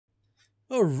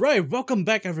Alright, welcome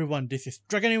back everyone, this is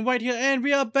DragonInWhite here and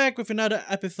we are back with another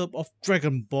episode of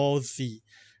Dragon Ball Z.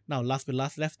 Now last we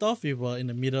left off, we were in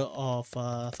the middle of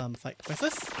some side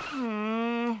quests.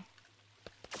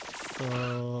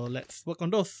 So let's work on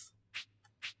those.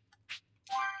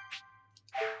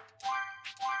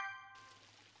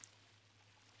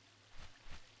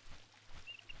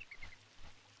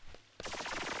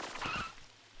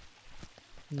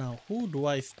 Now who do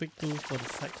I speak to for the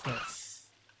side quests?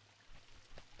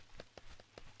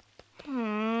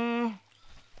 And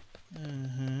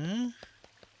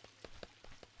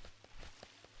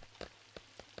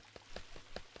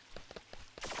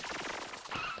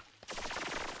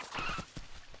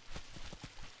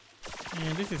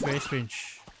this is very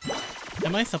strange.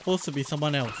 Am I supposed to be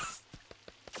someone else?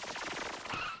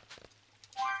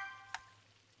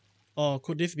 Or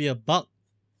could this be a bug?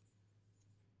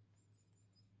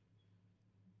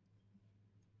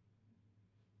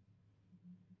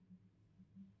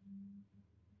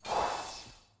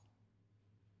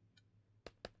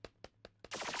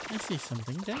 I see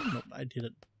something there. Nope, I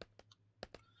didn't.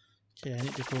 Okay, I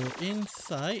need to go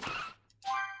inside.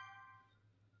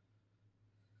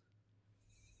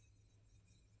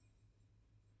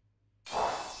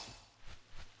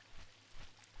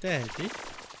 There it is.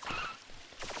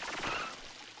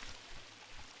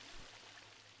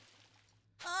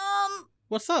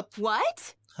 What's up?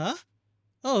 What? Huh?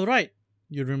 Oh, right.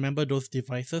 You remember those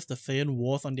devices the Saiyan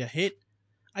wore on their head?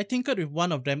 I tinkered with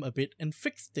one of them a bit and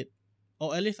fixed it.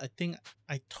 Or at least I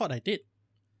thought I did.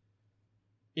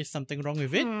 Is something wrong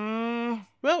with it?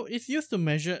 Well, it's used to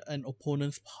measure an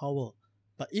opponent's power.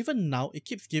 But even now, it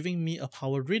keeps giving me a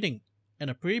power reading.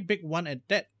 And a pretty big one at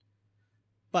that.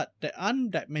 But there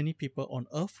aren't that many people on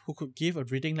Earth who could give a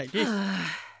reading like this.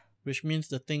 Which means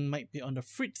the thing might be on the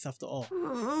fritz after all.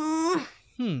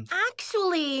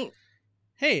 Actually...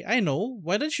 Hey, I know.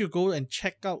 Why don't you go and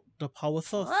check out the power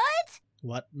source? What?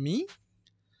 What, me?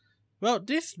 Well,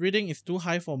 this reading is too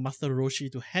high for Master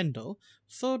Roshi to handle,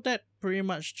 so that pretty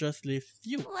much just leaves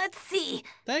you. Let's see.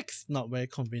 That's not very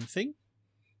convincing.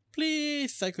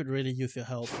 Please, I could really use your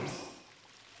help.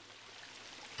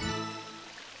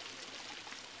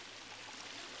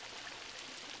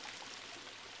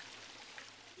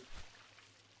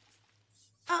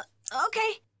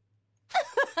 Okay.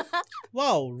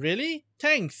 Wow, really?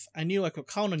 Thanks! I knew I could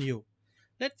count on you.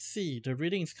 Let's see, the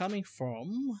reading is coming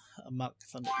from a mark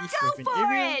on the East Riven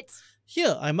area. It!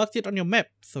 Here, I marked it on your map,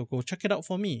 so go check it out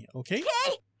for me, okay?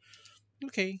 Okay.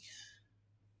 Okay.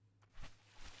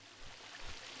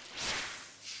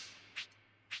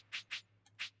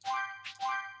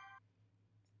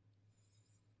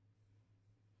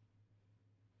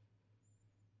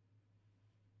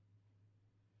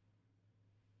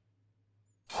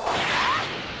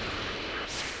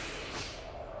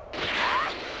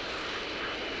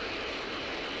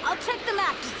 I'll check the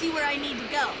map to see where I need to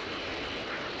go.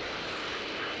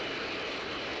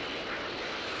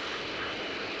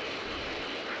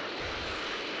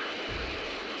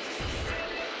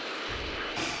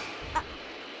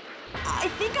 I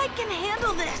think I can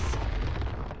handle this.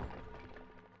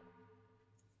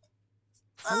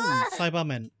 Oh,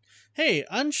 Cyberman. Hey,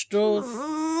 aren't those...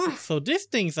 So these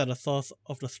things are the source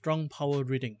of the strong power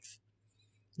readings.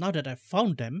 Now that I've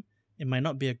found them, it might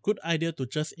not be a good idea to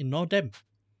just ignore them.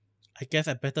 I guess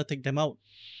I better take them out.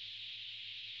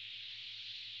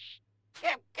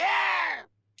 I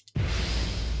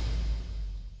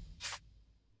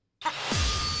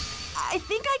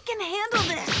think I can handle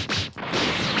this.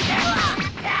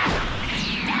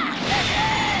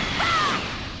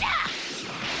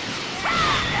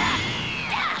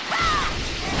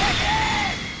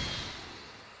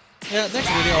 Yeah, that's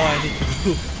really all I need to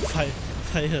do.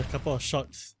 Fire a couple of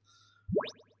shots.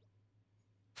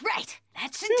 Right,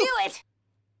 that should do it.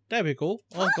 There we go,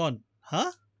 all gone.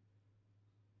 Huh?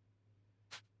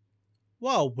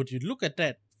 Wow, would you look at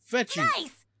that? Veggie!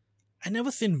 Nice. I never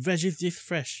seen veggies this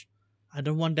fresh. I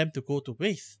don't want them to go to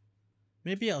waste.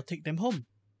 Maybe I'll take them home.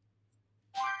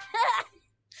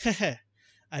 Hehe,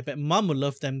 I bet Mom will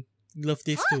love this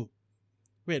too.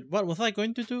 Wait, what was I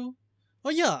going to do?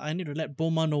 Oh yeah, I need to let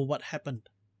Bulma know what happened.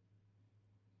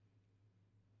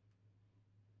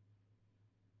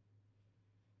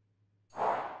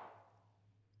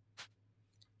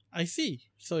 I see,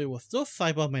 so it was those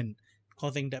Cybermen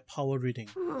causing that power reading.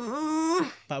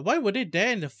 But why were they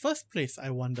there in the first place, I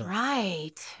wonder?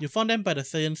 Right. You found them by the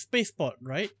Saiyan spaceport,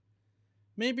 right?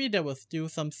 Maybe there were still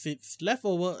some seeds left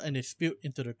over and they spilled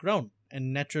into the ground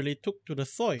and naturally took to the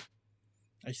soil.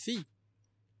 I see.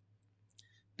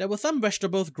 There were some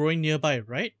vegetables growing nearby,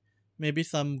 right? Maybe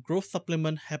some growth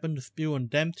supplement happened to spill on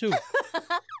them too.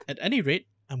 At any rate,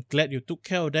 I'm glad you took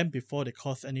care of them before they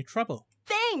caused any trouble.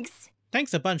 Thanks!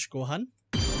 Thanks a bunch, Gohan.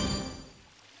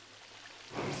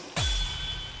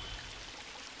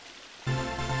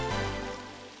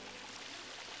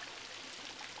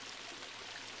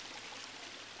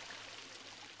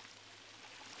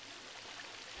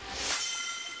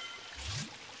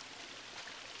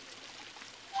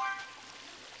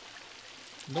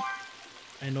 Nope.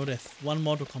 I know there's one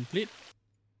more to complete.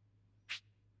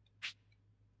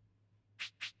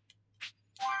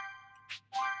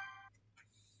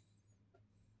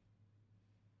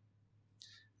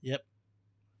 Yep.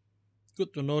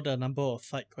 Good to know the number of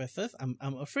side quests. I'm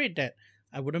afraid that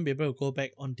I wouldn't be able to go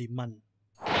back on demand.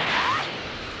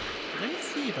 Let me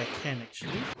see if I can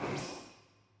actually.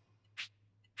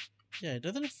 Yeah, it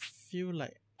doesn't feel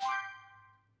like...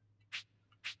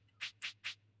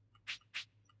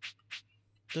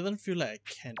 Doesn't feel like I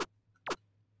can.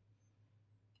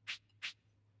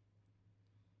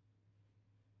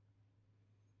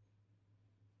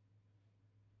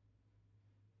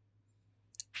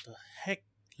 The heck?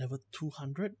 Level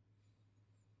 200?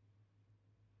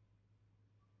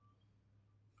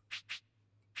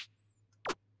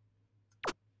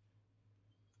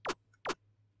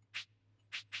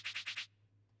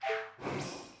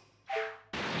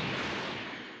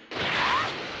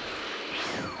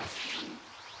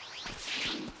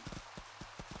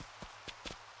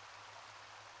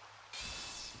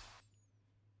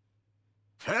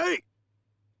 Hey!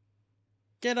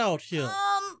 Get out here.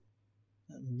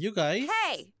 You guys.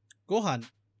 Hey! Gohan.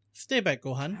 Stay back,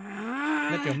 Gohan.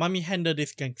 Let your mommy handle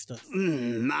this gangster.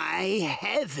 My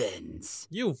heavens!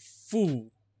 You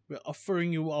fool. We're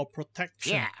offering you our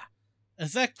protection. Yeah.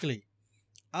 Exactly.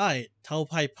 I, Tao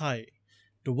Pai Pai,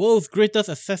 the world's greatest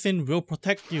assassin, will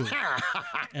protect you.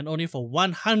 And only for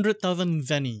 100,000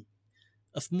 zenny.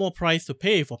 A small price to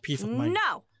pay for peace of mind.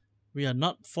 No! We are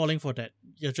not falling for that.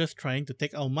 You're just trying to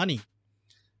take our money.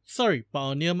 Sorry,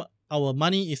 but our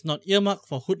money is not earmarked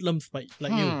for hoodlums like you.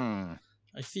 I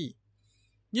see.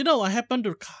 You know, I happened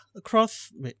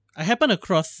across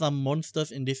some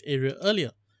monsters in this area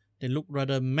earlier. They look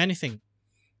rather menacing.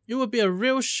 It would be a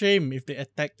real shame if they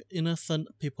attacked innocent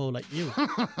people like you.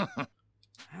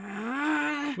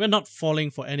 We're not falling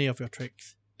for any of your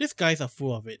tricks. These guys are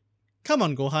full of it. Come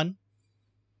on, Gohan.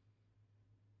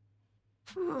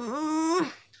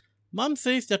 Mom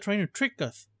says they're trying to trick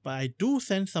us, but I do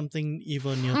sense something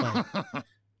evil nearby.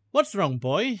 What's wrong,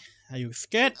 boy? Are you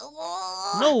scared?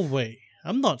 No way.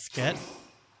 I'm not scared.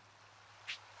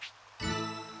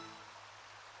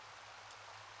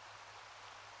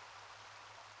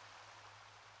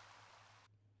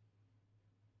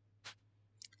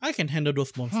 I can handle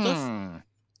those monsters.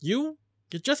 You're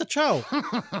just a child.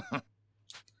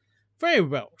 Very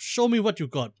well. Show me what you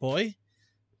got, boy.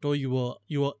 Though you're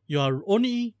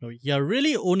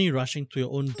really only rushing to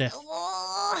your own death.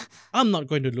 I'm not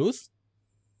going to lose.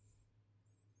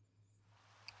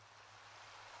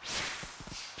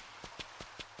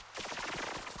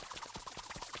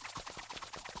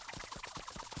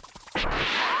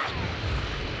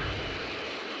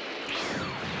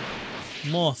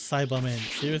 More Cybermen,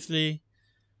 seriously?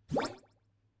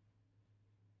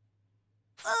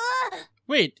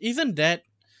 Wait, isn't that...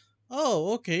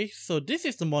 Oh, okay, so this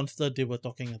is the monster they were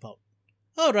talking about.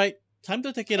 Alright, time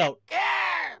to take it out.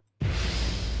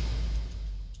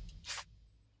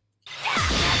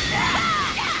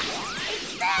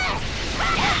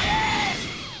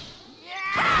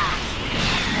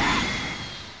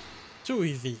 Too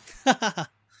easy. Right,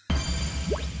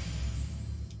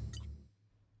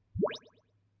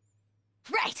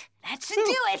 that should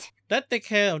do it. That takes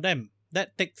care of them.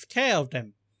 That takes care of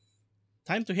them.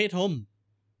 Time to head home.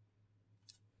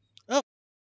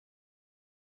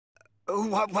 Oh.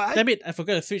 What? Damn it, I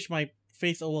forgot to switch my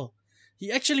face over.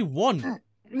 He actually won.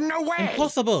 No way!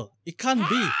 Impossible. It can't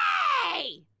be.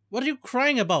 Hey! What are you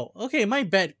crying about? Okay, my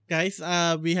bad, guys.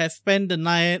 We have spent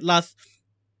the last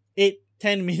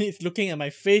 8-10 minutes looking at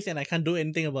my face and I can't do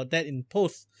anything about that in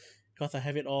post because I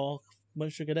have it all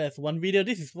merged together as one video.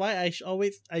 This is why I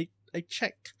always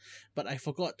check, but I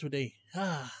forgot today.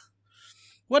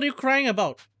 What are you crying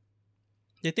about?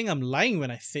 They think I'm lying when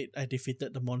I said I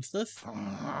defeated the monsters?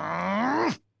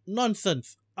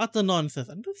 Nonsense. Utter nonsense.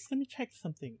 Let me check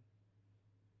something.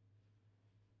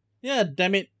 Yeah,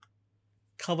 damn it.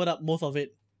 Covered up most of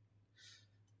it.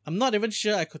 I'm not even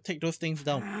sure I could take those things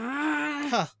down.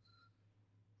 Huh.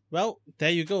 Well,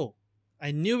 there you go. I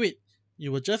knew it.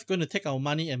 You were just going to take our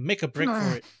money and make a break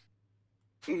for it.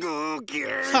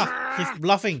 Ha! He's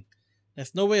bluffing.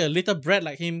 There's no way a little brat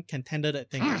like him can handle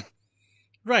that thing.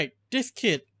 Right, this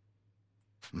kid.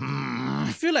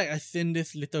 feel like I've seen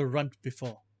this little runt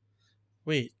before.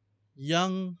 Wait,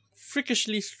 young,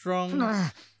 freakishly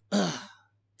strong.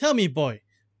 Tell me, boy,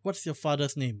 what's your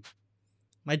father's name?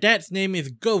 My dad's name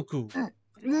is Goku.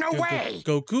 No way!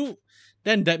 Goku?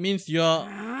 Then that means you're...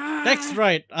 That's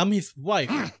right, I'm his wife.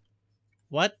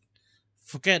 What?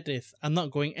 Forget this. I'm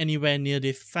not going anywhere near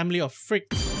this family of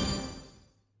freaks.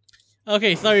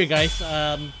 Okay, sorry guys.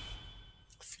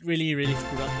 Really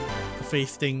screwed up the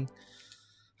face thing.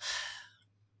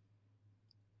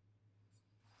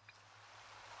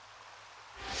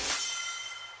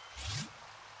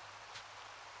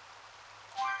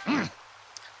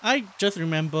 I just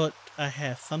remembered I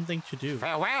have something to do.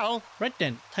 Farewell. Right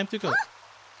then, time to go.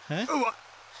 Huh? What?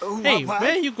 Hey,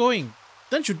 where are you going?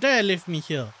 Don't you dare leave me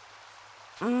here.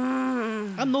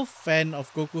 I'm no fan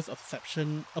of Goku's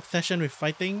obsession with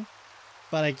fighting,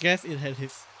 but I guess it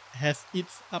has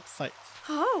its upsides.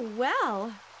 Oh,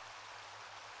 well.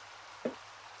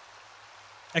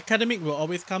 Academic will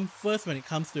always come first when it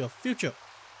comes to your future,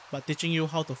 but teaching you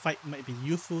how to fight might be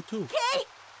useful too. Okay.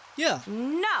 Yeah.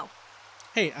 No.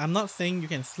 Hey, I'm not saying you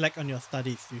can slack on your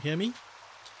studies, you hear me?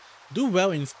 Do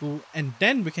well in school and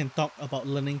then we can talk about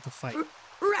learning to fight.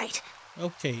 Right.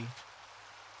 Okay.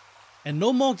 And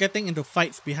no more getting into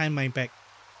fights behind my back.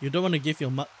 You don't want to give your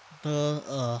mother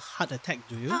a heart attack,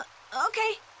 do you?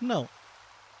 Okay. No.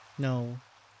 No.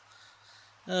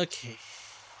 Okay.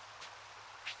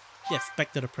 Yes,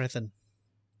 back to the present.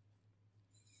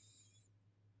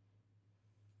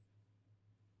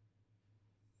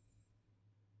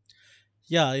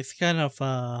 Yeah, it's kind of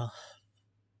a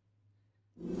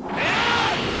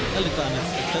little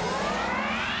unexpected.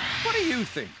 What do you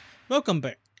think? Welcome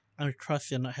back. I trust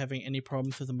you're not having any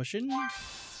problems with the machine.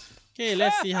 Okay,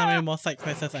 let's see how many more side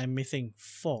quests I'm missing.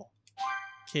 4.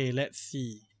 Okay, let's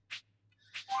see.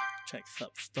 Check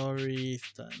sub stories.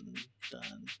 Done.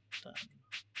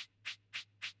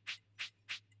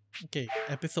 Okay,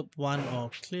 episode 1 all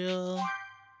clear.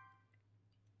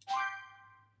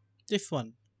 This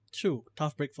one. 2.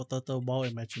 Tough break for Turtle. Wild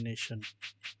imagination.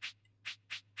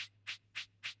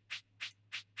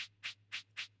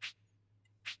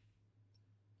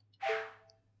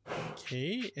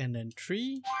 Okay, and then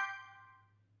 3.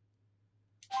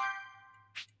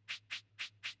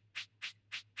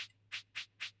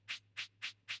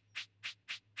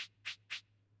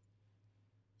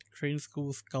 Train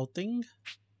school scouting.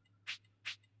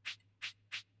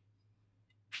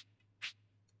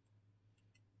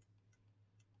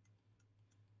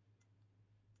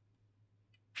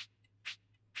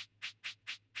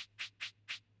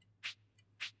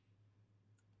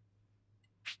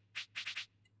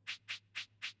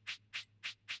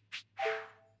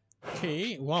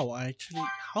 Okay, wow,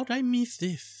 how did I miss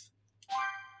this?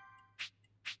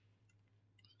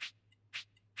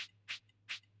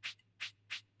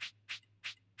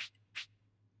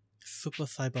 Super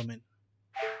Cyberman.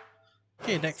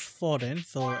 Okay, that's 4 then,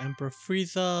 so Emperor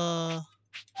Frieza.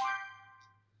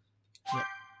 Yep.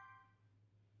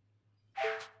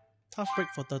 Tough break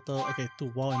for Turtle. Okay,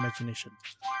 2. Wild imagination.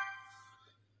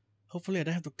 Hopefully I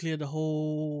don't have to clear the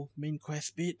whole main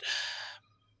quest bit.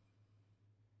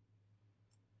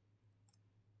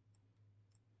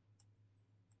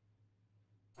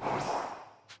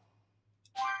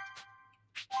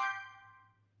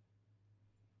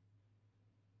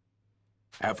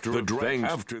 After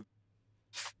after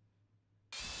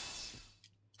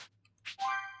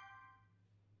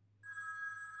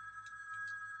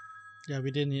Yeah, we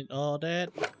didn't need all that.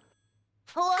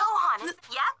 Hello? Gohan,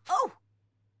 yeah? Oh!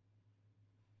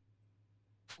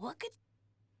 What could...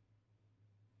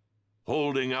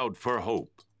 holding out for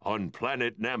hope on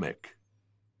planet Namek.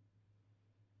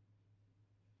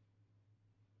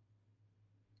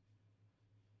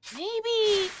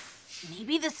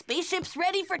 Maybe the spaceship's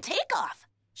ready for takeoff.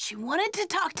 She wanted to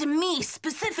talk to me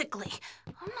specifically.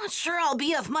 I'm not sure I'll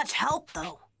be of much help,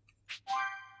 though.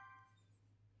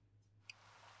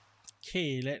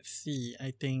 Okay, let's see.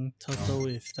 I think Turtle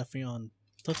is definitely on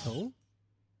Turtle.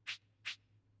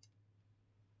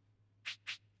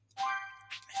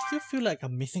 I still feel like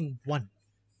I'm missing one.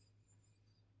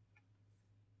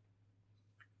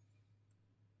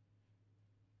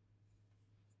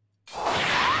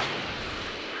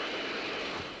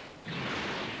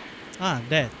 Ah,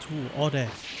 there, 2, all there.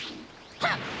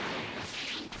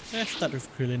 Let's start with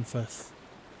Krillin first.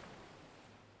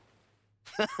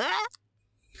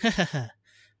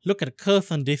 Look at the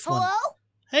curve on this one. Hello?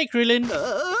 Hey Krillin!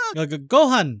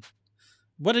 Gohan!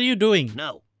 What are you doing?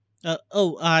 No. I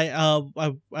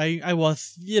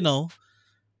was, you know.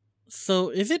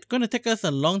 So is it gonna take us a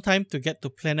long time to get to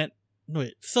planet... No,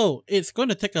 wait. So it's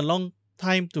gonna take a long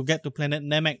time to get to planet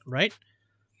Namek, right?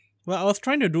 Well, I was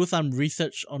trying to do some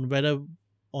research on whether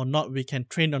or not we can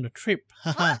train on the trip.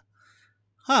 Haha.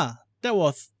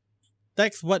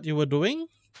 That's what you were doing?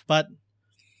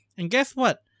 And guess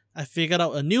what? I figured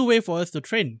out a new way for us to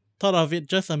train. Thought of it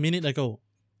just a minute ago.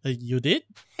 You did?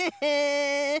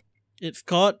 It's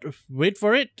called, wait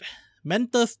for it,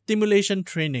 mental stimulation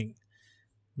training.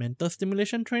 Mental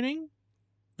stimulation training?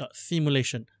 Not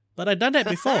simulation. But I done that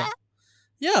before.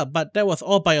 Yeah, but that was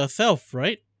all by yourself,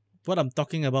 right? What I'm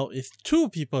talking about is 2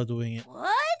 people doing it.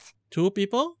 What? 2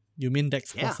 people? You mean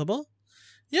that's possible?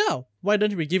 Yeah, why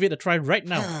don't we give it a try right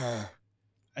now?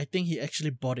 I think he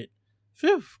actually bought it.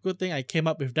 Phew, good thing I came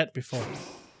up with that before.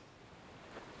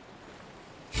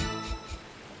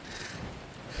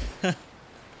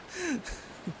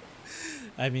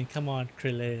 I mean, come on,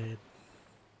 Krillin.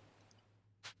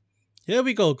 Here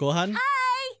we go, Gohan.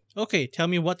 Hi! Okay, tell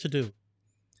me what to do.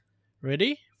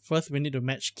 Ready? First, we need to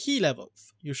match key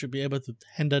levels. You should be able to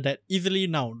handle that easily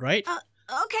now, right?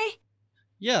 Okay.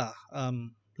 Yeah,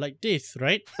 like this,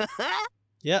 right?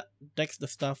 Yeah, that's the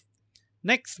stuff.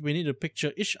 Next, we need to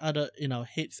picture each other in our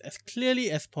heads as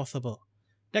clearly as possible.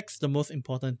 That's the most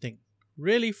important thing.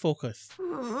 Really focus.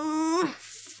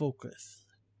 Focus.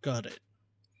 Got it.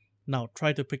 Now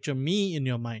try to picture me in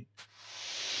your mind.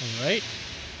 Alright?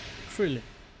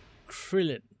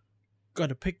 Krillin.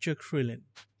 Gotta picture Krillin.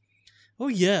 Oh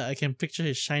yeah, I can picture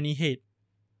his shiny head.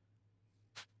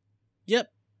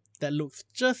 Yep, that looks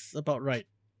just about right.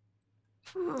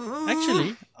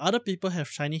 Actually, other people have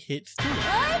shiny heads too.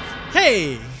 What?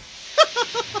 Hey!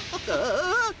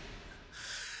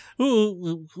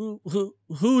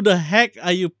 Who the heck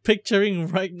are you picturing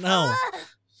right now?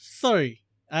 Sorry,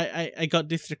 I got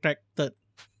distracted.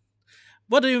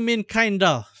 What do you mean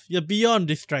kinda? You're beyond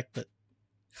distracted.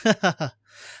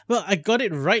 Well, I got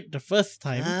it right the first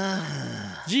time.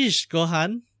 Jeez,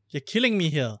 Gohan, you're killing me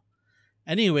here.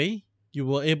 Anyway, you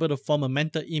were able to form a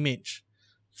mental image.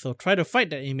 So try to fight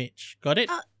that image. Got it?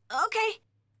 Okay.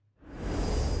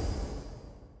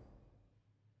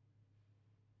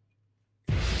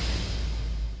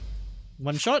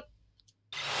 One shot.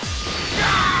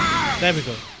 There we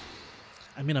go.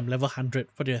 I mean, I'm level 100.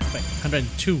 What do you expect?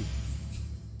 102.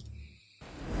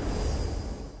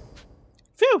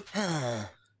 Phew!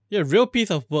 You're a real piece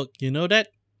of work, you know that?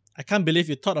 I can't believe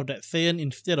you thought of that Saiyan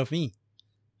instead of me.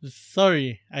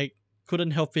 Sorry, I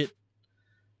couldn't help it.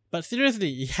 But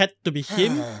seriously, it had to be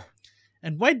him?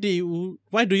 And why do you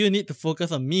need to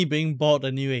focus on me being bald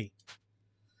anyway?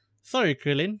 Sorry,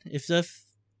 Krillin. It's just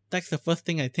that's the first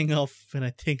thing I think of when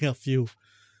I think of you.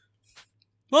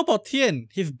 What about Tien?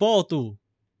 He's bald too.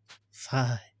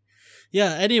 Sigh.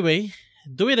 Yeah, anyway,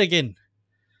 do it again.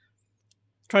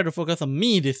 Try to focus on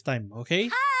me this time, okay?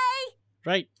 Hi!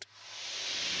 Right.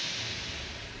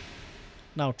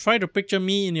 Now try to picture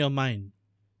me in your mind.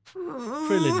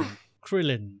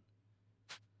 Krillin.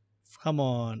 Come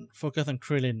on, focus on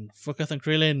Krillin.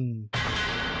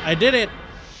 I did it!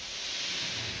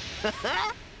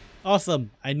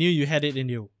 Awesome, I knew you had it in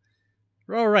you.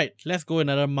 Alright, let's go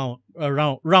another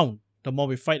round. The more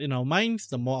we fight in our minds,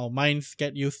 the more our minds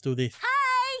get used to this.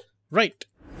 Hi! Right.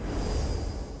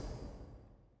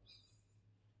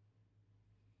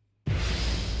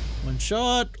 One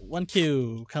shot, one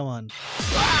kill. Come on.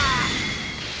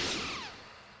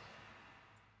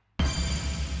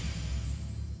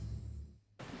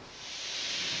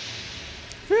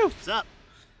 Phew. What's up?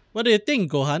 What do you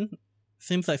think, Gohan?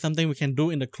 Seems like something we can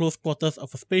do in the close quarters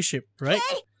of a spaceship, right?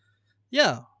 Hey!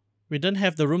 Yeah, we don't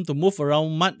have the room to move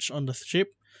around much on the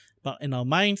ship, but in our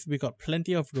minds, we got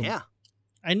plenty of room. Yeah.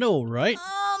 I know, right?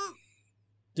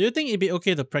 Do you think it'd be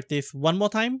okay to practice one more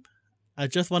time? I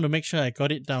just want to make sure I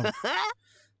got it down.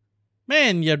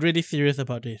 Man, you're really serious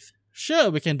about this. Sure,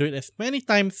 we can do it as many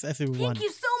times as we want. Thank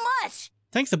you so much!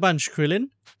 Thanks a bunch, Krillin.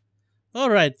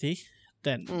 Alrighty,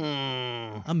 then.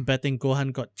 Hmm. I'm betting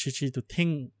Gohan got Chi-Chi to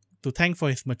thank for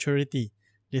his maturity.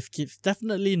 This kid's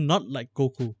definitely not like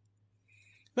Goku.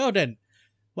 Well then,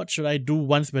 what should I do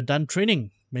once we're done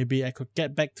training? Maybe I could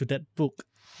get back to that book.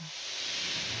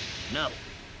 No.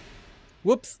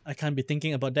 Whoops, I can't be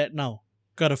thinking about that now.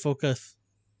 Gotta focus.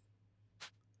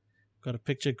 Gotta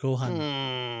picture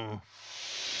Gohan.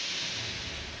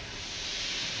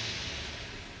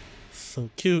 So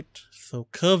cute, so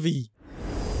curvy.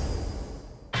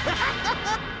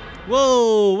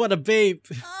 Whoa, what a babe!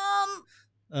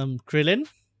 Krillin?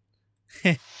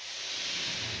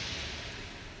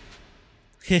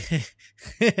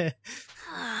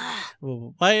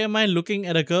 Why am I looking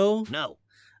at a girl? No.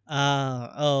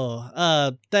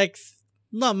 That's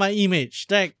not my image.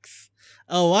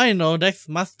 Oh, I know, that's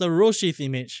Master Roshi's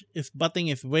image. It's butting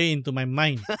its way into my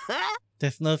mind.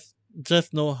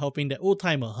 Just no helping that old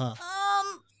timer, huh?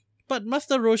 But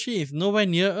Master Roshi is nowhere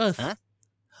near us.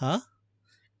 Huh?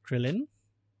 Krillin?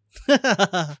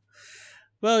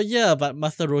 Well, yeah, but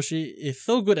Master Roshi is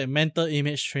so good at mental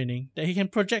image training that he can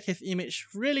project his image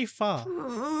really far.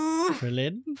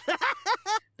 Krillin?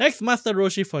 Next Master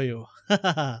Roshi for you.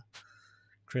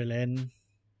 Krillin.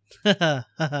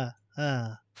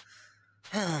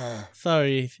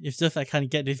 Sorry, it's just I can't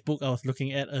get this book I was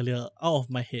looking at earlier out of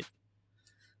my head.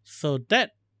 So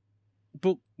that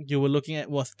book you were looking at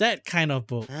was that kind of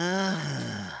book.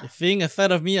 You're seeing a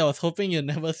side of me I was hoping you'd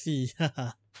never see.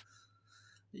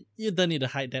 You don't need to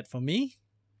hide that from me.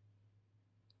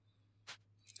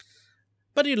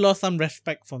 But you lost some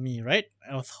respect for me, right?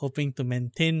 I was hoping to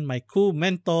maintain my cool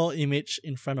mentor image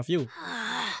in front of you.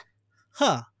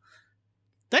 Huh.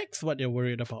 That's what you're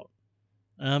worried about.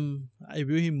 I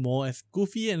view him more as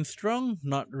goofy and strong,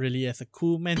 not really as a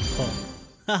cool mentor.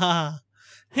 Haha.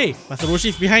 Hey, Master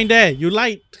Roshi's behind there, you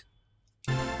lied!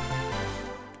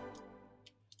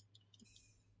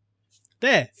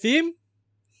 There, see him?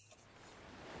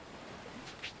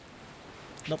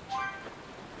 Nope.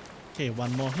 Okay,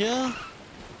 one more here.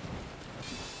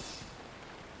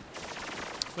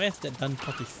 Where's that done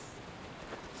tortoise?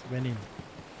 She went in.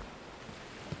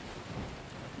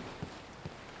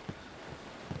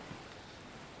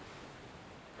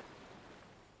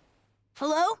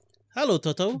 Hello? Hello,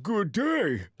 Toto. Good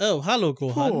day. Oh, hello,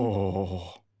 Gohan.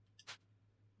 Oh,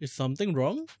 Is something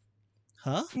wrong?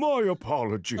 Huh? my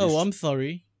apologies. Oh, I'm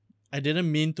sorry. I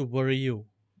didn't mean to worry you.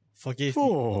 Forgive me.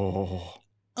 Oh,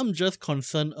 I'm just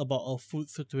concerned about our food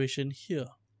situation here.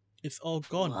 It's all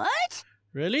gone. What?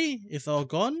 Really? It's all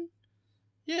gone?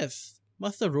 Yes.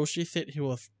 Master Roshi said he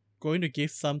was going to give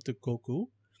some to Goku,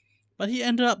 but he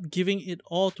ended up giving it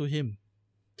all to him.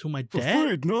 To my dad?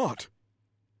 afraid not.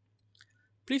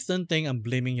 Please don't think I'm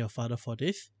blaming your father for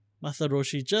this. Master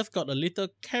Roshi just got a little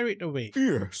carried away.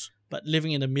 Yes. But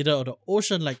living in the middle of the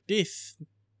ocean like this,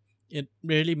 it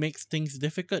really makes things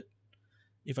difficult.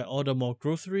 If I order more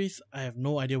groceries, I have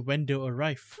no idea when they'll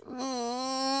arrive.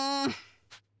 Mm,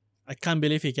 I can't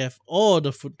believe he gave all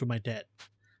the food to my dad.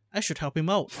 I should help him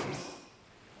out.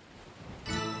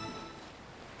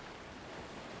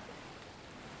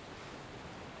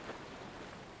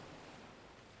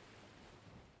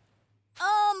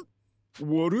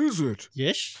 What is it?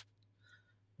 Yes?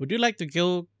 Would you like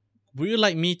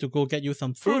me to go get you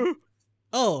some food?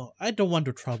 Oh, I don't want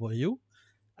to trouble you.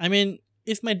 I mean,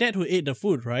 it's my dad who ate the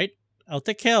food, right? I'll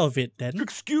take care of it then.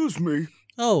 Excuse me.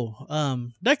 Oh,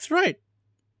 that's right.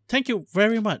 Thank you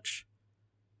very much.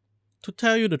 To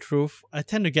tell you the truth, I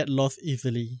tend to get lost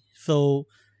easily, so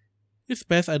it's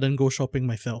best I don't go shopping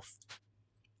myself.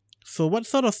 So what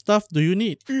sort of stuff do you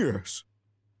need? Yes.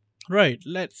 Right,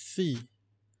 let's see.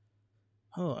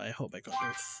 Oh, I hope I got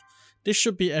this. This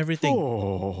should be everything.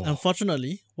 Oh.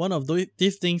 Unfortunately, one of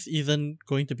these things isn't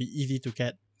going to be easy to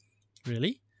get.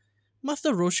 Really?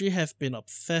 Master Roshi has been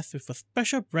obsessed with a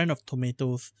special brand of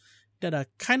tomatoes that are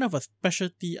kind of a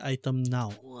specialty item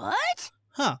now. what?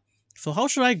 Huh. So how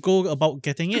should I go about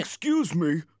getting it? Excuse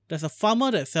me. There's a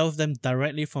farmer that sells them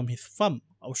directly from his farm.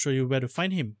 I'll show you where to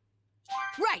find him.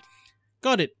 Right.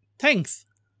 Got it. Thanks.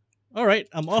 Alright,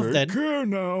 I'm off Take then. care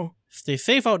now. Stay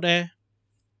safe out there.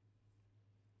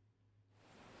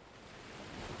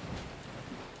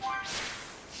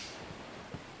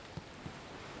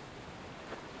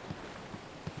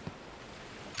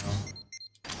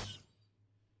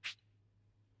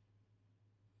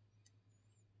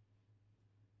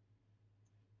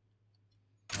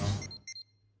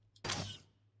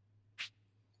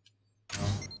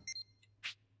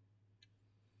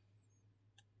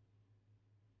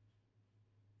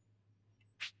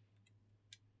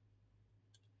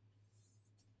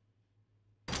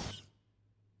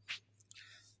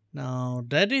 Now,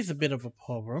 that is a bit of a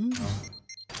problem.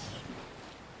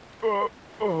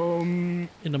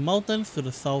 In the mountains to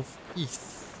the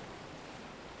southeast.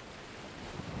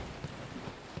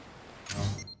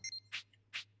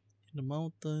 In the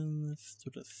mountains to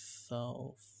the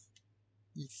southeast.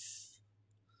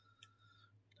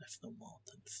 There's no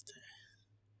mountains there.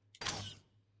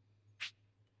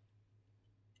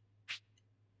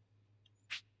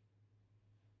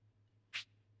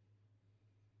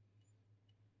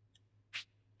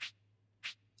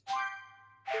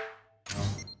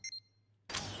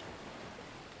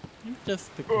 I'm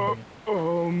just picking it.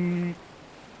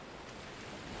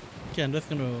 Okay, I'm just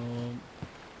gonna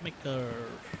make a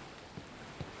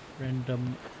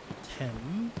random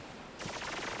attempt.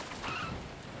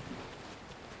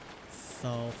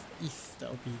 Southeast,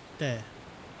 that'll be there.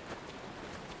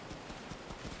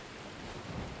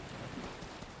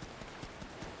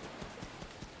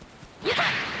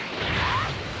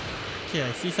 Okay,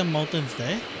 I see some mountains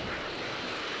there.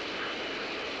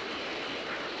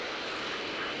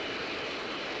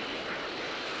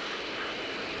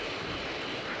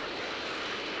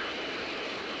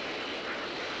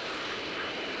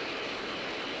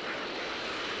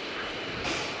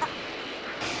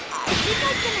 I think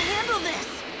I can handle this.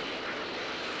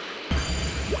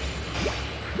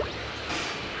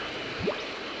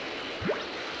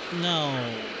 No.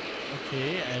 Okay,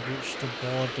 I reached the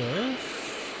borders.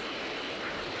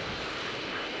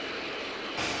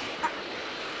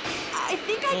 I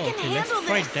think I Oh, can okay, let's handle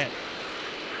try this. that.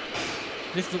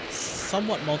 This looks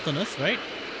somewhat mountainous, right?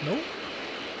 No?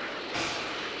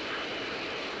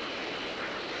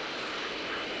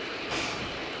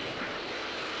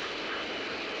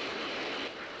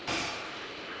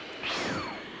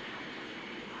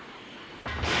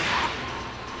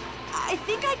 I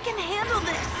think I can handle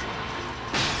this.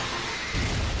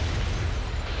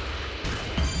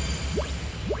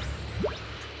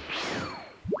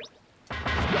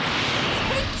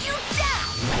 Take you down.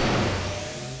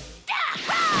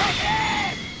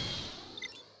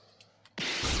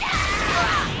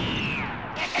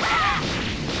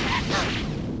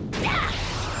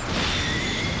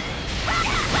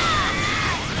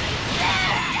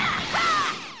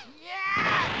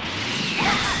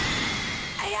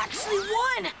 I actually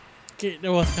won. Okay,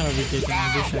 that was kind of ridiculous.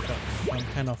 I wish I got some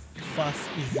kind of fast,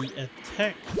 easy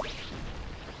attack.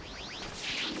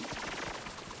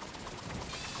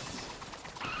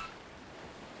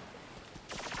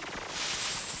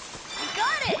 I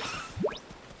got it.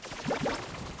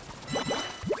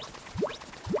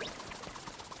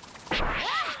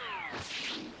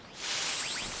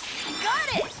 I got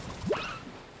it.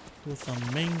 Do some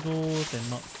mangoes and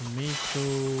not tomato.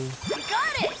 I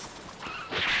got it.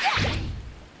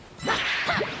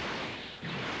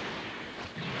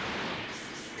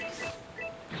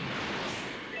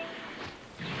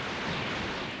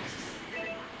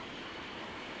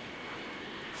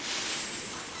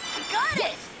 I got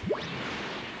it.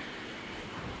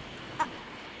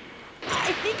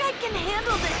 I think I can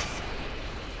handle this.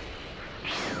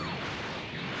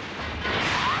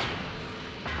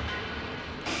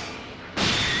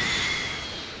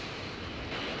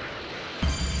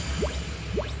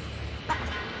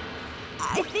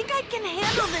 I think I can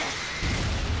handle this.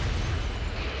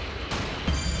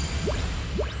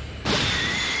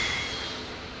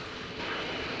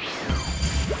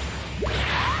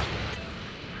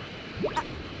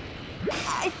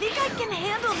 I think I can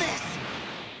handle this.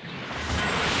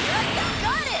 I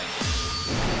got it.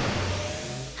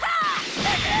 Ha!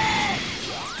 Take this!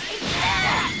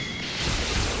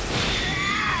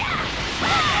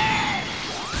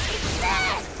 Take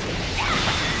this!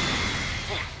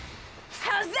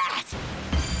 How's that?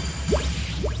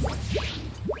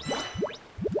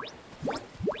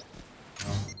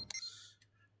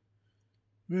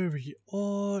 Very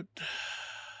odd.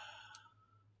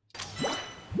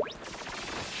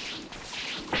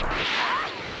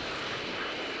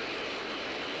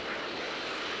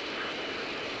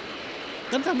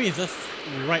 Don't tell me it's just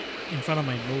right in front of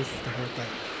my nose the whole time.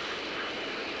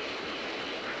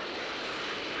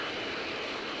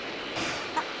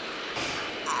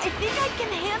 I think I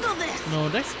can handle this. No,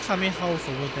 that's Kame house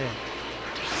over there.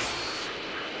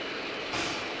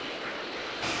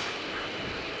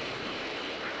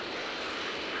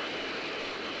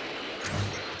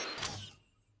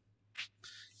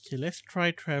 Okay, let's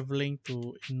try traveling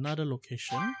to another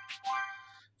location.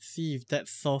 See if that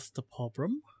solves the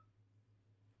problem.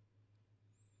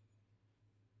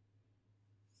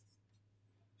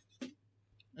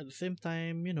 At the same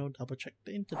time, you know, double check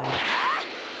the internet.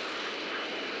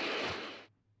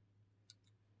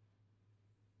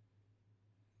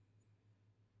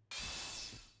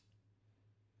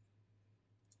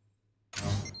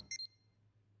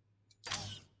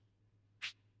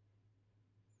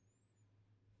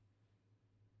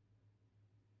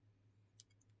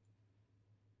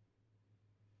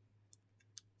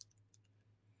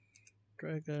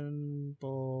 Dragon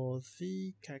Ball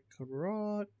Z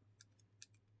Kakarot.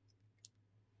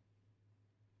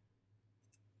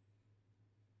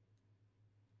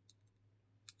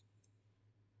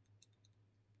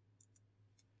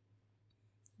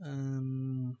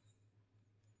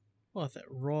 What was that?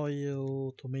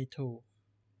 Royal Tomato.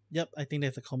 Yep, I think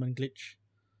that's a common glitch.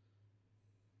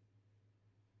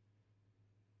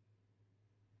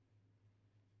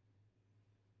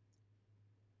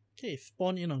 Okay,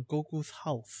 spawn in on Goku's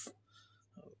house.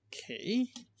 Okay,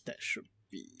 that should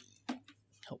be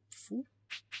helpful.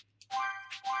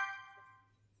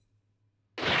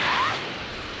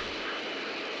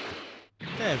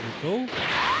 There we go.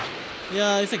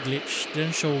 Yeah, it's a glitch.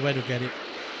 Didn't show where to get it.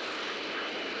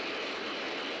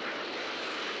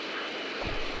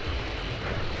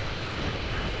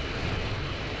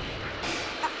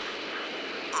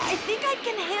 I think I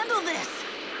can handle this.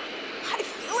 I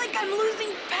feel like I'm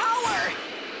losing power.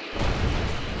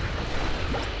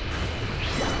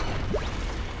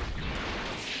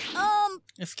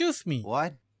 Excuse me.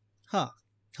 What? Huh?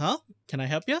 Can I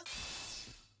help you?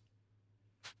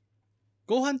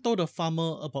 Gohan told the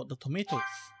farmer about the tomatoes.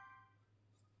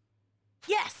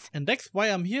 Yes. And that's why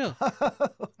I'm here.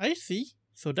 I see.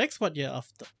 So that's what you're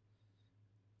after.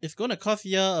 It's gonna cost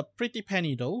you a pretty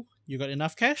penny though. You got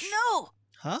enough cash? No.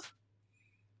 Huh?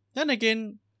 Then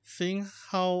again, seeing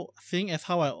as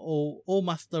how I owe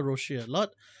Master Roshi a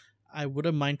lot, I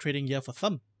wouldn't mind trading you for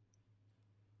some.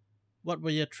 What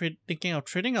were you thinking of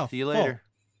trading off? See you later.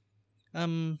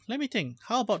 Let me think.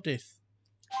 How about this?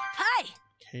 Hi.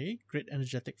 Okay, great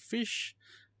energetic fish.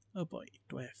 Oh boy,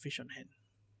 do I have fish on hand?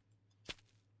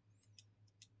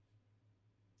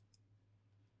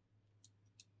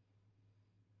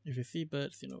 If you see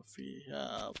birds, you know fish.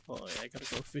 Oh boy, I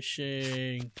gotta go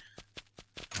fishing.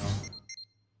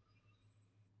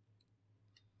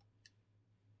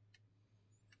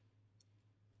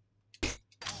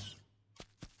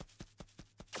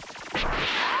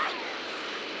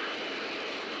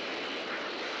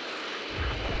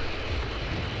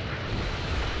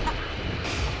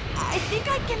 I think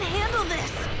I can handle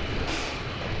this.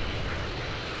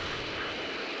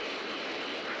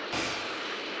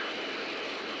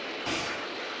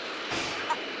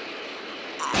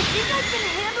 I think I can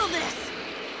handle this.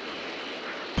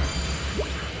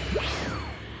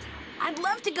 I'd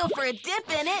love to go for a dip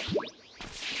in it.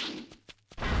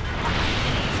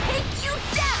 Take you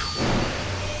down.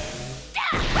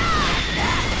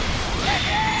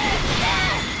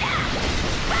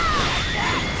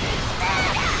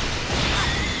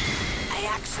 I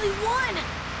actually won.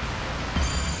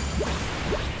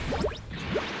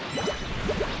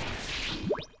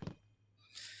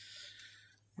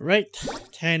 Right,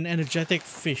 10 energetic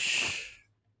fish.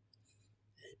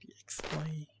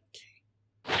 ABXY. Okay.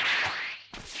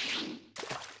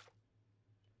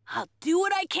 I'll do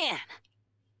what I can.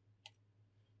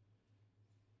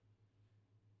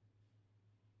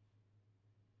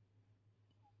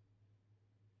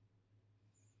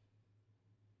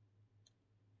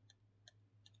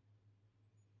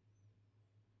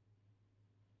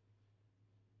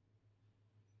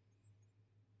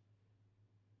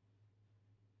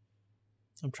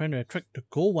 I'm trying to attract the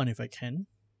gold one if I can.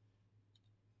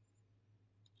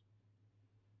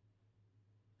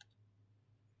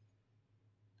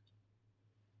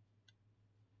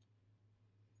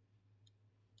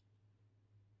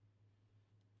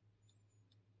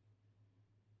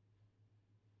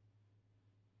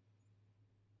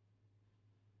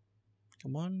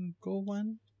 Come on, gold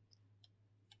one.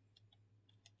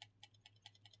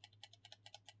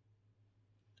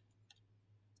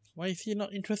 Why is he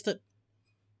not interested?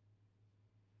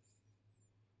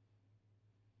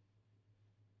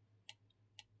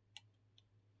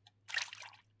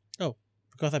 Oh,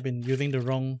 because I've been using the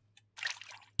wrong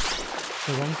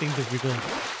thing to wiggle.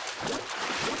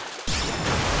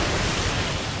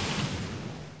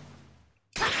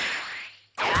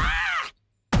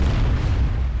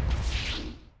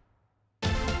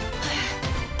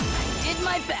 I did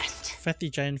my best. Fatty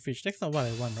giant fish. That's not what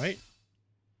I want, right?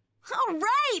 All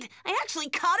right! I actually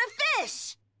caught a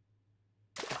fish!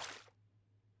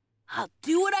 I'll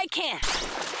do what I can.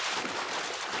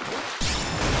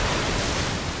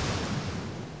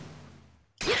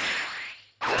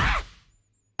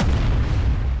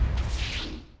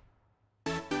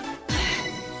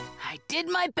 I did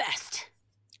my best.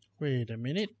 Wait a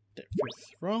minute. That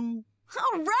feels wrong.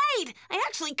 All right! I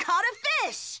actually caught a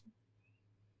fish!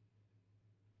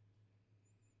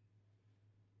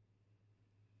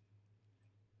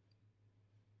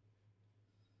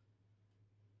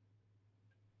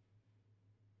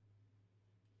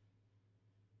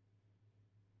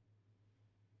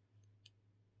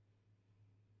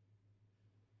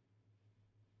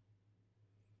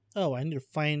 Oh, I need to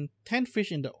find 10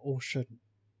 fish in the ocean.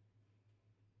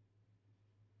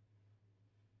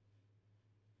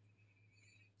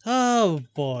 Oh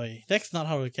boy, that's not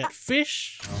how to get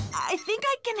fish. I think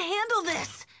I can handle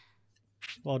this.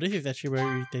 Wow, this is actually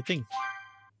very irritating.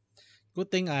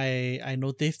 Good thing I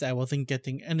noticed that I wasn't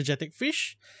getting energetic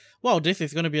fish. Wow, this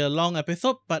is going to be a long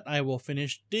episode, but I will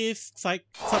finish this sub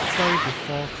story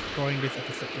before drawing this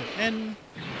episode to an end.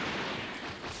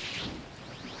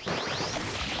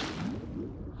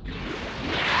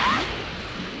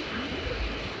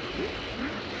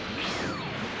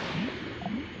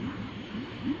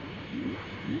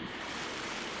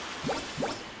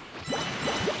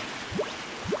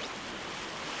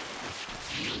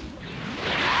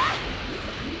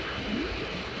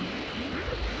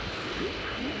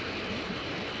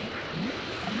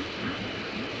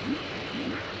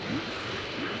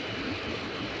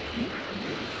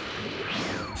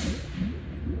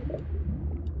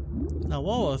 Now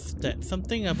what was that?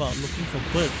 Something about looking for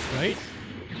birds, right?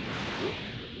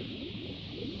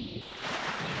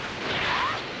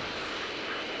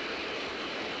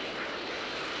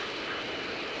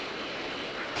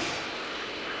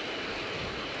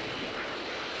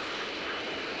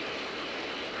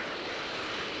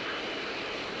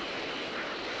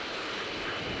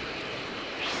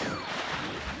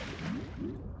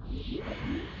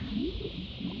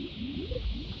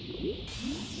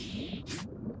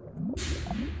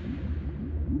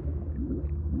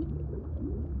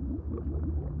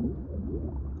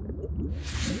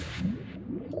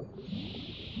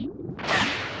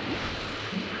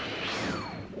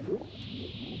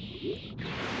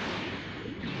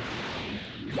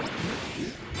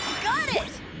 Got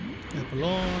it!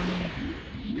 Abalone.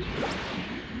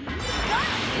 Got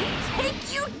it!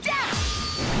 Take you down!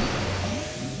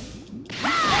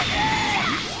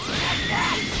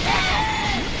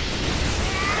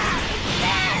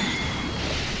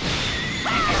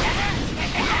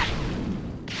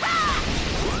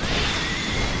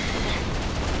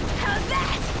 How's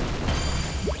that?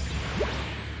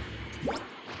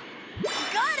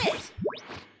 Got it!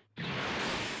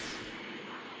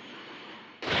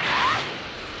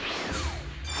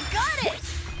 Got it!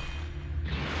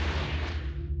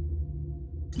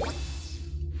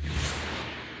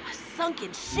 A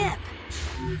sunken ship.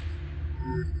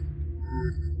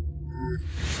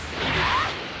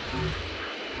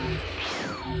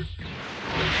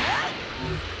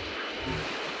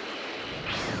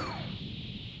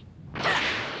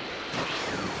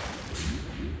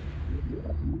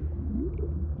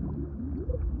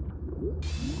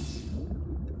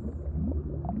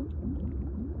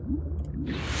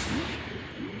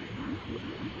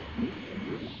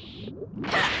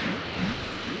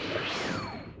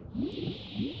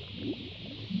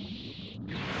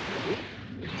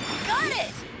 Got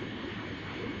it!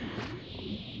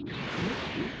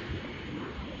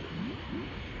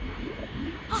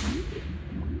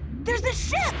 There's a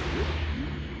ship!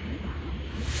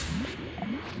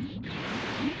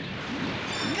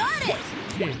 Got it!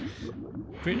 Okay.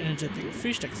 Great energetic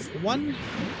fish, that's one.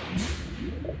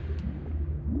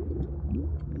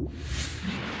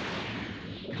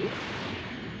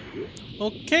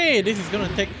 Okay, this is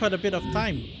gonna take quite a bit of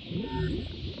time.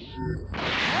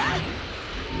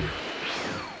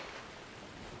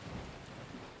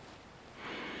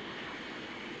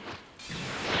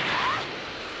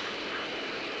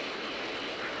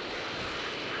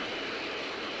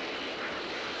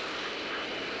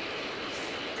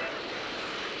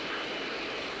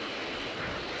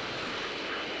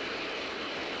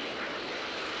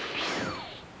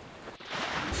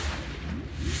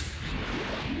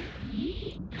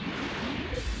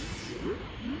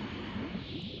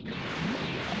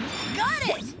 Got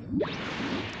it!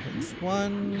 That's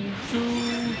one,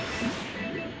 two.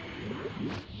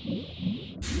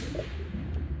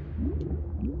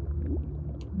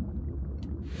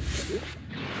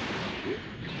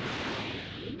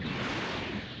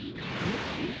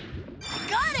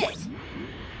 Got it!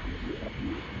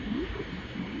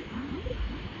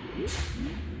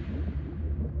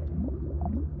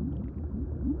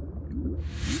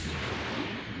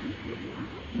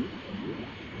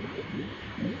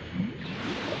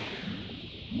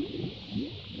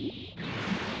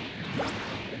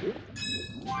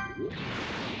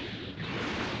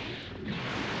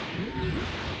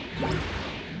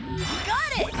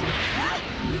 Got it!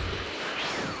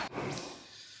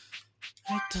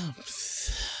 Items.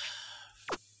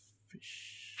 Fish.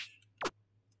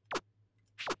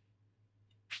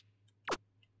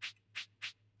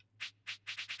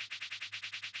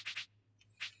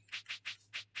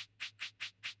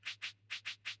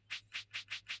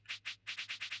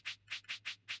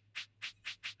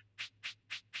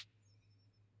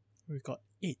 We got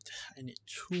 8. I need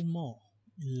 2 more.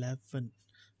 11.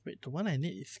 Wait, the one I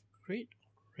need is great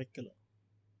or regular?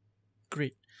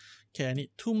 Great. Okay, I need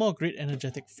 2 more great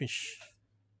energetic fish.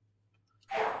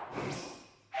 I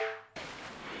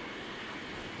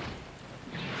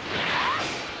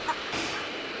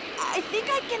think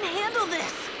I can handle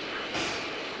this.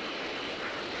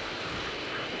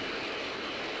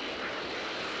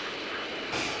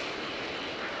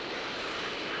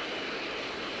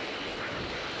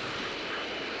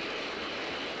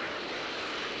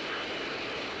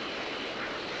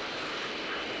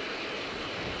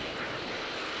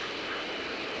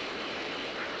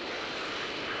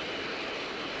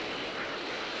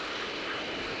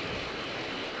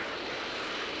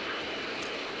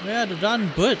 Where are the darn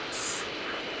birds?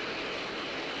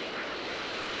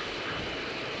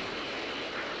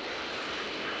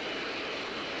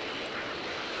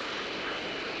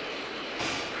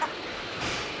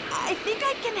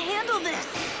 can handle this.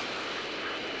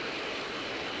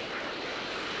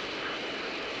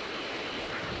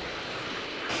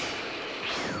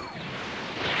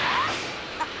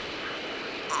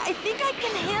 I think I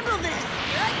can handle this.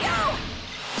 Here I go!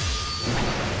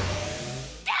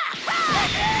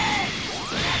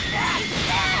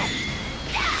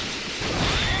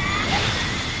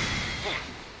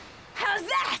 How's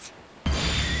that?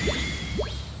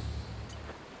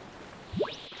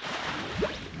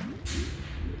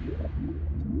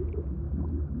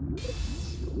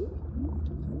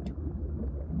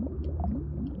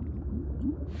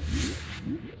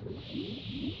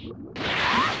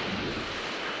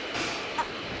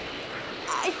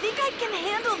 I think I can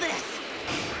handle this.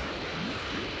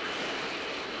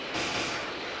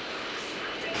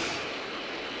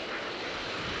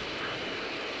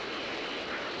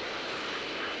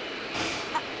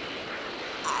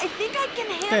 I think I can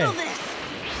handle this.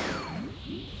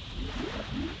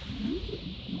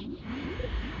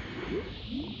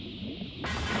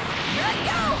 Here I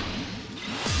go!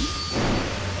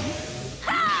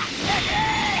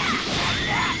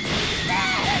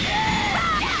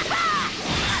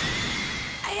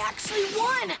 I actually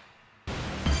won!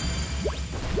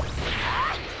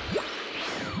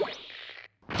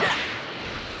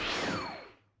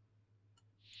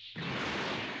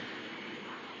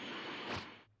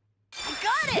 I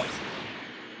got it!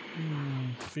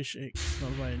 Fish eggs,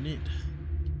 not what I need.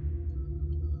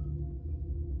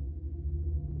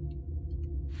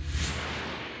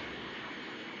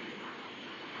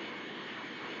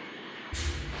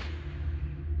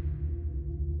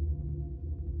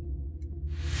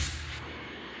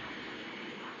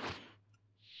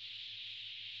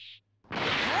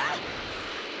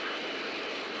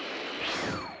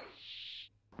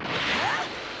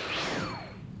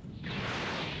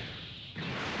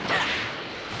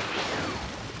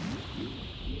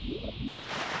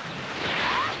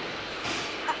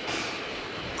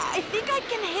 I think I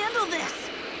can handle this.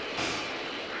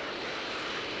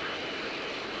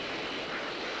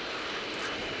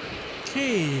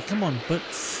 Okay, come on,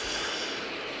 butts.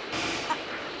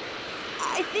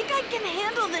 I think I can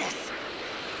handle this.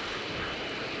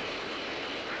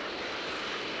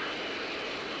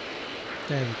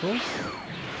 There we go.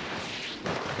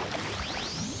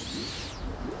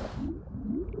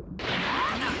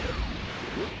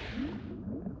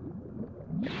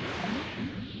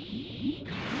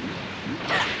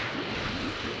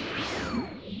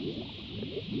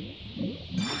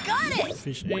 Got it!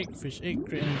 Fish egg,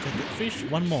 great energetic fish.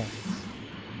 One more.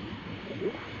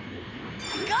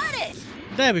 Got it!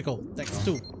 There we go. That's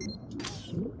 2.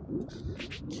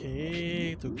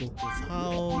 Okay, to Goku's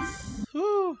house.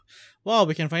 Whew. Wow,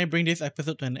 we can finally bring this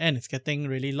episode to an end. It's getting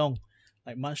really long.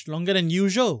 Like much longer than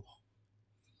usual.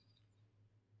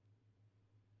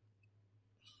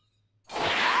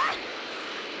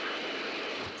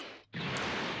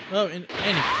 Well, in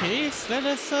any case, let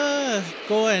us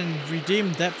go and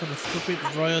redeem that for the stupid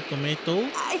Royal Tomato.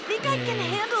 I think I can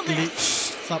handle Glitch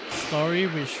this. sub-story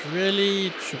which really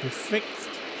should be fixed.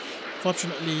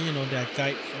 Fortunately, you know, there are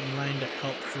guides online that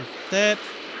help with that.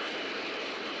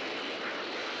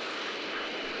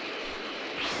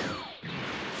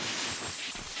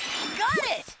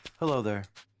 Got it! Hello there.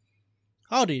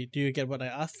 Howdy, do you get what I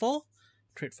asked for?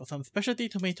 Trade for some specialty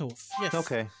tomatoes. Yes.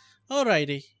 Okay.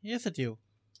 Alrighty, yes I do.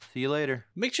 See you later.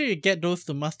 Make sure you get those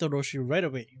to Master Roshi right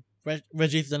away.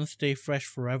 Veggies don't stay fresh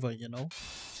forever, you know.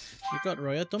 You got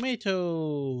Royal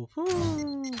Tomato.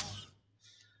 Woo.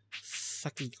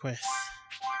 Sucky quest.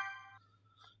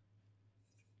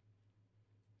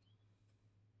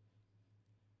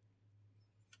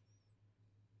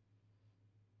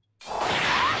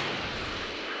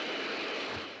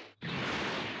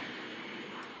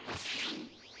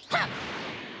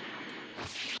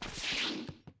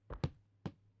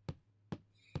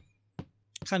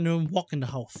 Can't even walk in the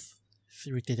house. It's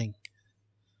irritating.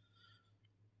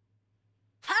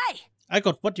 Hi! I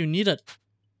got what you needed.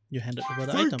 You handed over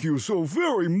the item. Thank you so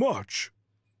very much.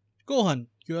 Gohan,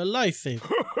 you're a lifesaver.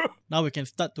 Now we can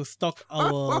start to stock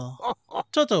our...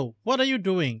 Toto, what are you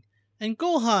doing? And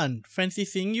Gohan, fancy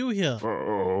seeing you here.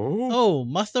 Oh? Oh,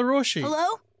 Master Roshi.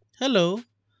 Hello? Hello.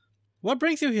 What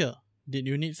brings you here? Did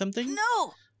you need something?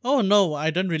 No! Oh no, I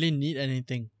don't really need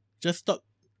anything. Just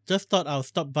thought I'll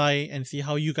stop by and see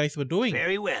how you guys were doing.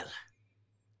 Very well.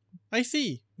 I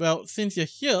see. Well, since you're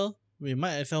here, we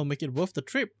might as well make it worth the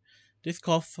trip. This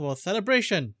calls for a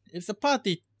celebration. It's a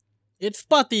party. It's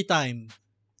party time.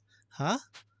 Huh?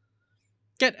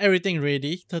 Get everything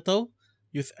ready, Turtle.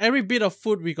 Use every bit of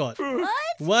food we got. What?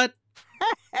 What?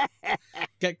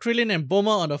 Get Krillin and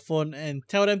Bulma on the phone and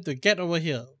tell them to get over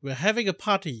here. We're having a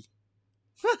party.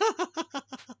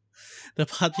 The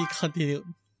party continued.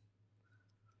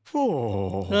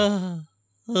 Oh.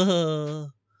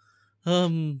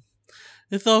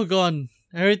 It's all gone.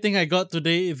 Everything I got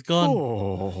today is gone.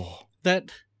 Oh.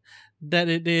 That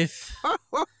it is.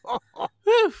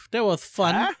 Whew, that was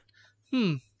fun.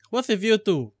 What's with you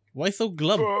two? Why so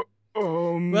glum?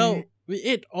 Well, we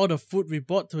ate all the food we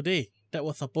bought today. That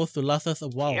was supposed to last us a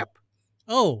while. Yep.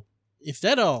 Oh, is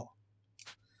that all?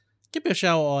 Keep your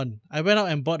shower on. I went out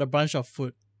and bought a bunch of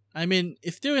food. I mean,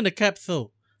 it's still in the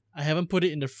capsule. I haven't put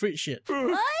it in the fridge yet.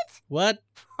 What?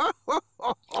 What?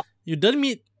 You don't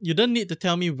need to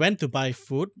tell me when to buy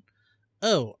food.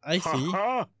 Oh, I see.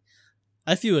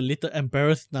 I feel a little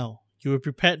embarrassed now. You were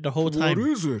prepared the whole time. What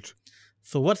is it?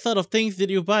 So what sort of things did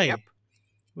you buy? Yep.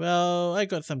 Well, I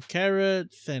got some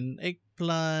carrots and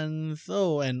eggplants.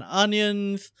 Oh, and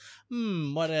onions.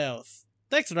 What else?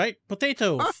 That's right,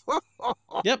 potatoes.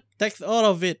 Yep, that's all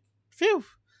of it. Phew.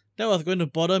 That was going to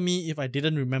bother me if I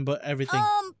didn't remember everything.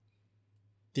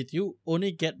 Did you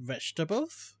only get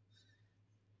vegetables?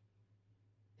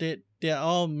 They're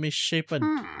all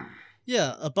misshapen.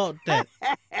 Yeah, about that.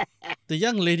 The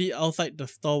young lady outside the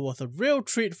store was a real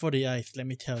treat for the eyes, let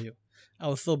me tell you. I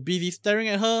was so busy staring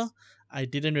at her, I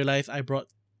didn't realize I bought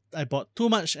too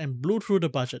much and blew through the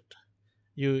budget.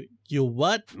 You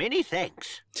what? Many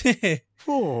thanks.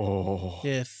 Oh.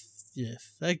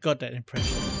 Yes, I got that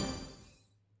impression.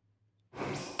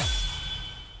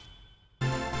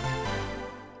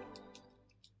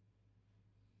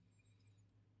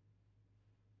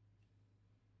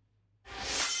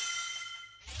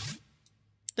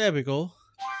 There we go.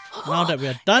 Now that we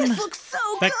are done, This looks so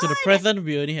back to the good. present,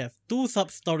 we only have 2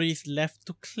 sub-stories left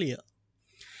to clear.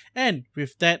 And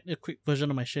with that, a quick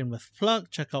version of my shameless plug.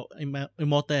 Check out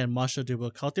Immortal and Martial Dual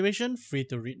Cultivation, free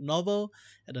to read novel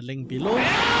at the link below.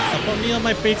 Support me on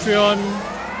my Patreon.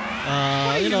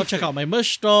 Check out my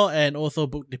merch store and also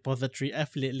Book Depository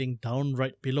affiliate link down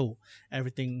right below.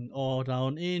 Everything all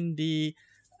down in the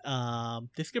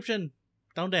description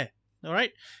down there.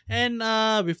 Alright? And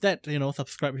with that,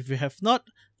 subscribe if you have not.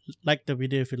 Like the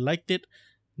video if you liked it.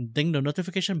 Ding the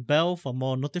notification bell for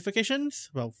more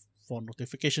notifications. Well, for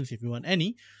notifications if you want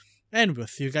any. And we'll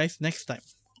see you guys next time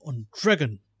on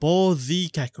Dragon Ball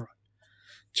Z Kakarot.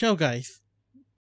 Ciao guys.